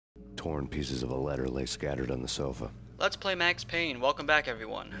torn pieces of a letter lay scattered on the sofa. Let's play Max Payne. Welcome back,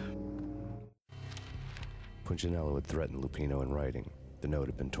 everyone. Punchinello had threatened Lupino in writing. The note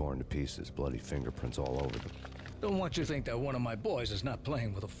had been torn to pieces, bloody fingerprints all over them. Don't want you to think that one of my boys is not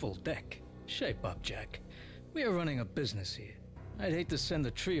playing with a full deck. Shape up, Jack. We are running a business here. I'd hate to send the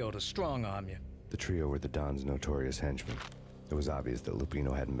trio to strong-arm you. The trio were the Don's notorious henchmen. It was obvious that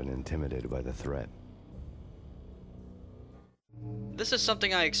Lupino hadn't been intimidated by the threat. This is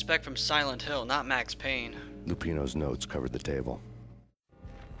something I expect from Silent Hill, not Max Payne. Lupino's notes covered the table.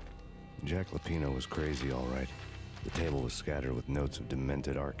 Jack Lupino was crazy, all right. The table was scattered with notes of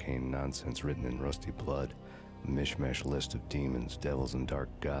demented arcane nonsense written in rusty blood. A mishmash list of demons, devils, and dark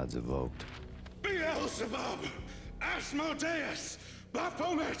gods evoked. Beelzebub, Asmodeus,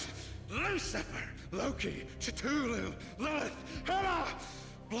 Baphomet, Lucifer, Loki, Cthulhu, Lilith, Hela,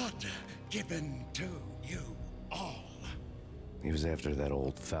 blood given to you all. He was after that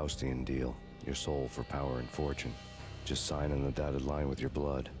old Faustian deal. Your soul for power and fortune. Just sign on the dotted line with your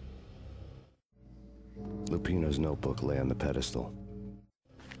blood. Lupino's notebook lay on the pedestal.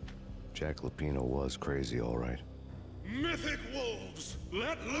 Jack Lupino was crazy, all right. Mythic wolves,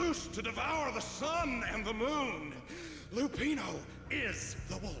 let loose to devour the sun and the moon. Lupino is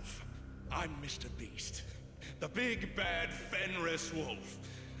the wolf. I'm Mr. Beast, the big bad Fenris wolf.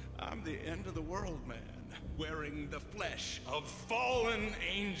 I'm the end of the world man, wearing the flesh of fallen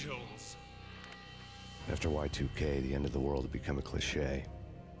angels. After Y2K, the end of the world had become a cliché.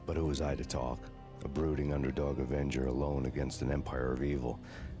 But who was I to talk? A brooding underdog avenger alone against an empire of evil,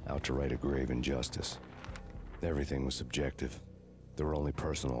 out to right a grave injustice. Everything was subjective. There were only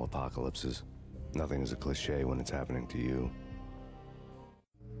personal apocalypses. Nothing is a cliché when it's happening to you.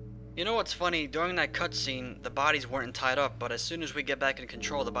 You know what's funny? During that cutscene, the bodies weren't tied up, but as soon as we get back in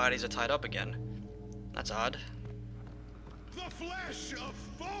control, the bodies are tied up again. That's odd. The flesh of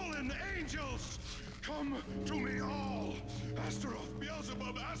fallen angels! Come to me all! Astaroth,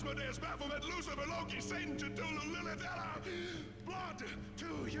 Beelzebub, Asmodeus, Baphomet, Lucifer, Loki, Satan, Cthulhu, Lilith, Hela! Blood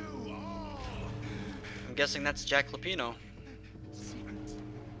to you all! I'm guessing that's Jack Lupino. Secret.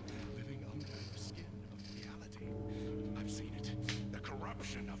 Living under the skin of reality. I've seen it. The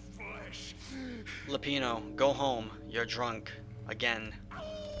corruption of flesh. Lupino, go home. You're drunk. Again.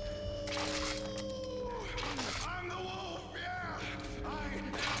 I'm the wolf, yeah! I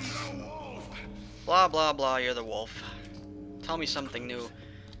am the wolf! Blah blah blah, you're the wolf. Tell me something new.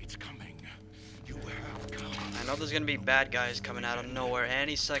 It's coming. You have come. I know there's gonna be bad guys coming out of nowhere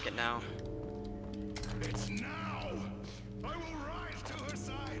any second now. It's now! I will rise to her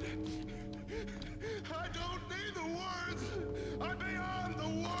side! I don't need the words! I'm beyond the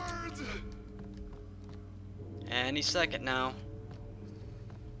words! Any second now.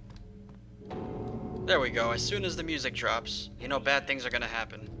 There we go. As soon as the music drops, you know bad things are gonna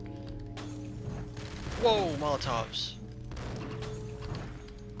happen. Whoa, Molotovs.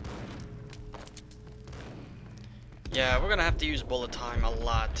 Yeah, we're gonna have to use bullet time a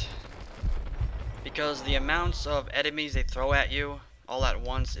lot. Because the amounts of enemies they throw at you all at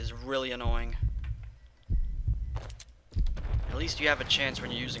once is really annoying. At least you have a chance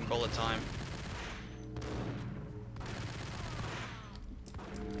when you're using bullet time.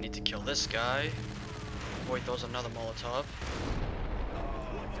 I need to kill this guy before he throws another Molotov.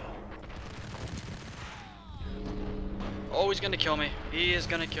 Oh, he's gonna kill me. He is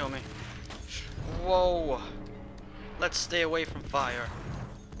gonna kill me. Whoa. Let's stay away from fire.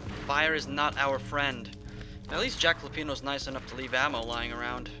 Fire is not our friend. At least Jack Lupino's nice enough to leave ammo lying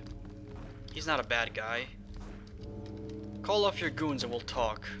around. He's not a bad guy. Call off your goons and we'll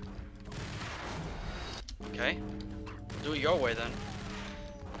talk. Okay. Do it your way then.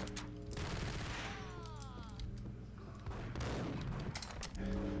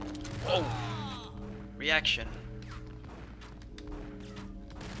 Oh! Reaction.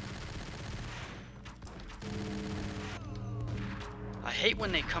 I hate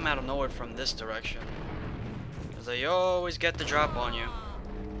when they come out of nowhere from this direction, because they always get the drop on you.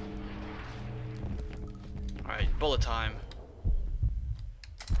 Alright, bullet time.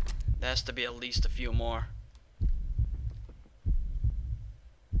 There has to be at least a few more.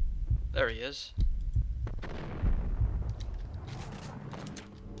 There he is.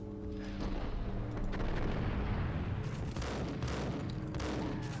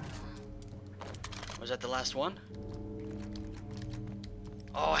 Was that the last one?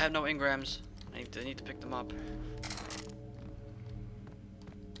 Oh, I have no engrams. I need to pick them up.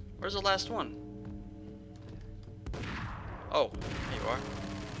 Where's the last one? Oh, here you are.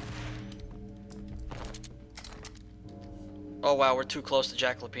 Oh wow, we're too close to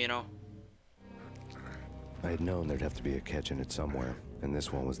Jack Lupino. I had known there'd have to be a catch in it somewhere. and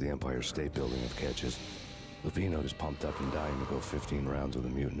this one was the Empire State Building of catches. Lupino was pumped up and dying to go 15 rounds with a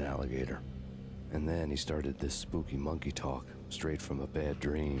mutant alligator. And then he started this spooky monkey talk, straight from a bad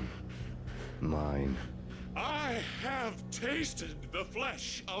dream. Mine. I have tasted the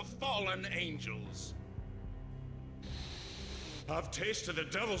flesh of fallen angels. I've tasted the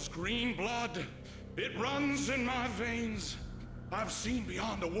devil's green blood. It runs in my veins. I've seen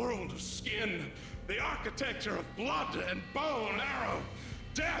beyond a world of skin, the architecture of blood and bow and arrow.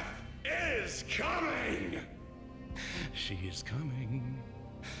 Death is coming! She is coming,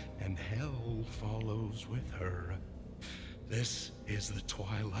 and hell follows with her. This is the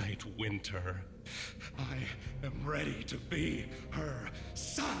twilight winter. I am ready to be her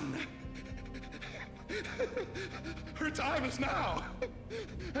son. Her time is now,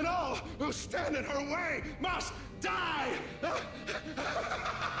 and all who stand in her way must die!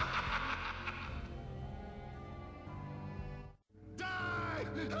 Die!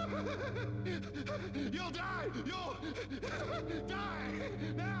 You'll die! You'll die!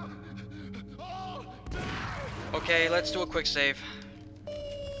 Now! All die! Okay, let's do a quick save.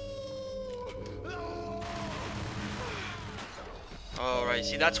 Alright,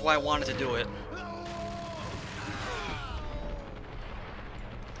 see, that's why I wanted to do it.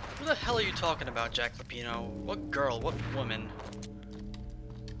 Who the hell are you talking about, Jack Lupino? What girl? What woman?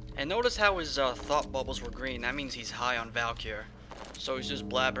 And notice how his thought bubbles were green. That means he's high on Valkyr. So he's just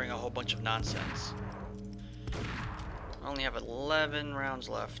blabbering a whole bunch of nonsense. I only have 11 rounds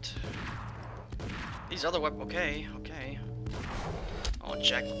left. These other weapons... Okay, okay. Oh,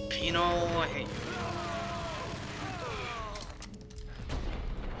 Jack Lupino, I hate you.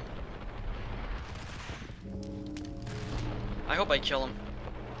 I hope I kill him.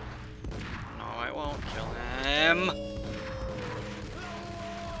 No, I won't kill him.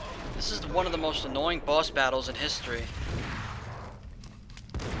 This is one of the most annoying boss battles in history.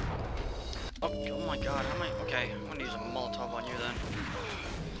 Oh my god, how am I? Okay, I'm gonna use a Molotov on you then.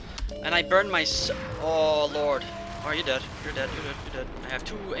 And I burned my... Oh lord. Oh, you're dead. You're dead. You're dead. You're dead. I have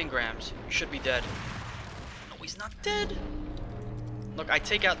 2 engrams. You should be dead. No, he's not dead. Look, I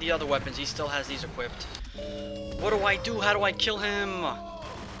take out the other weapons. He still has these equipped. What do I do? How do I kill him? My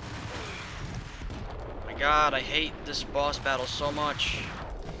god, I hate this boss battle so much.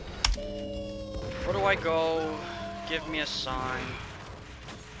 Where do I go? Give me a sign.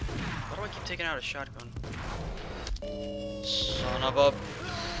 Why do I keep taking out a shotgun? Son of a...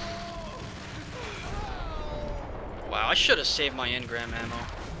 Wow, I should have saved my engram ammo.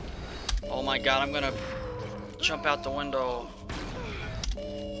 Oh my god, I'm gonna jump out the window.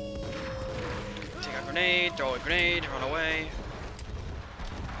 Take a grenade, throw a grenade, run away.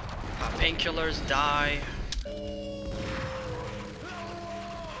 Pop painkillers, die.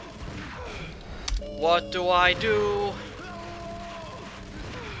 What do I do?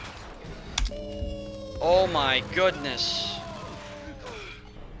 Oh my goodness.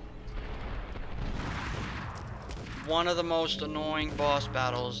 One of the most annoying boss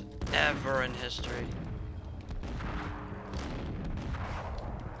battles ever in history.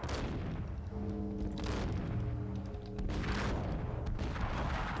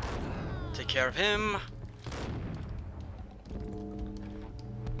 Take care of him.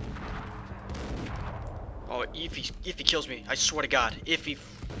 Oh, if he kills me, I swear to God, if he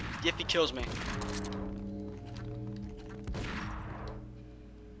kills me.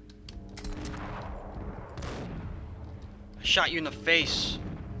 I shot you in the face.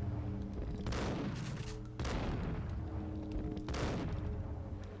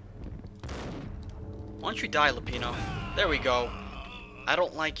 Why don't you die, Lupino? There we go. I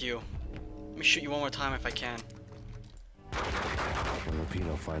don't like you. Let me shoot you one more time if I can. When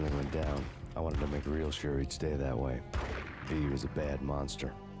Lupino finally went down, I wanted to make real sure he'd stay that way. V was a bad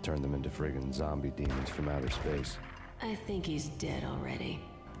monster. Turned them into friggin' zombie demons from outer space. I think he's dead already.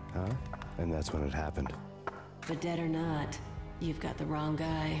 Huh? And that's when it happened. But dead or not, you've got the wrong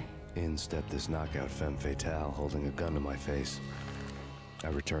guy. In stepped this knockout femme fatale holding a gun to my face. I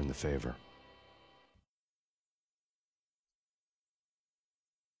returned the favor.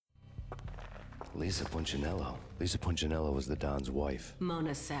 Lisa Punchinello. Lisa Punchinello was the Don's wife.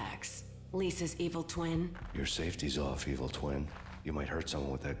 Mona Sachs. Lisa's evil twin. Your safety's off, evil twin. You might hurt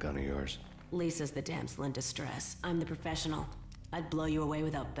someone with that gun of yours. Lisa's the damsel in distress. I'm the professional. I'd blow you away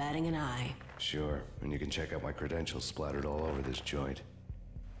without batting an eye. Sure, and you can check out my credentials splattered all over this joint.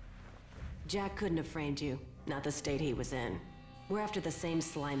 Jack couldn't have framed you. Not the state he was in. We're after the same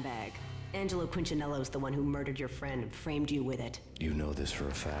slime bag. Angelo Punchinello's the one who murdered your friend and framed you with it. You know this for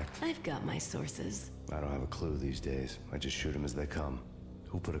a fact? I've got my sources. I don't have a clue these days. I just shoot them as they come.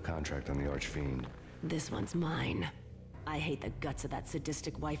 Who put a contract on the Archfiend? This one's mine. I hate the guts of that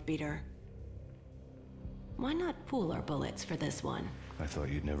sadistic wife-beater. Why not pool our bullets for this one? I thought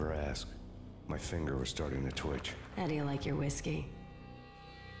you'd never ask. My finger was starting to twitch. How do you like your whiskey?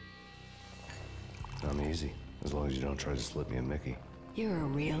 I'm easy, as long as you don't try to slip me a Mickey. You're a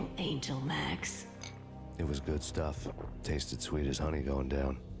real angel, Max. It was good stuff. Tasted sweet as honey going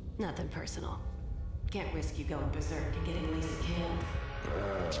down. Nothing personal. Can't risk you going berserk and getting Lisa killed.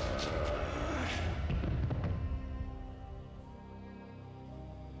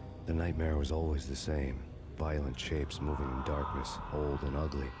 The nightmare was always the same. Violent shapes moving in darkness, old and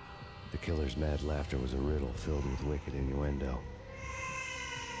ugly. The killer's mad laughter was a riddle filled with wicked innuendo.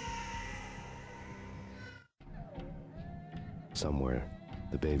 Somewhere,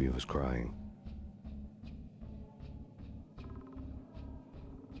 the baby was crying.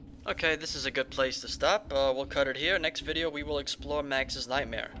 Okay, this is a good place to stop. We'll cut it here. Next video, we will explore Max's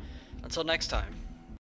nightmare. Until next time.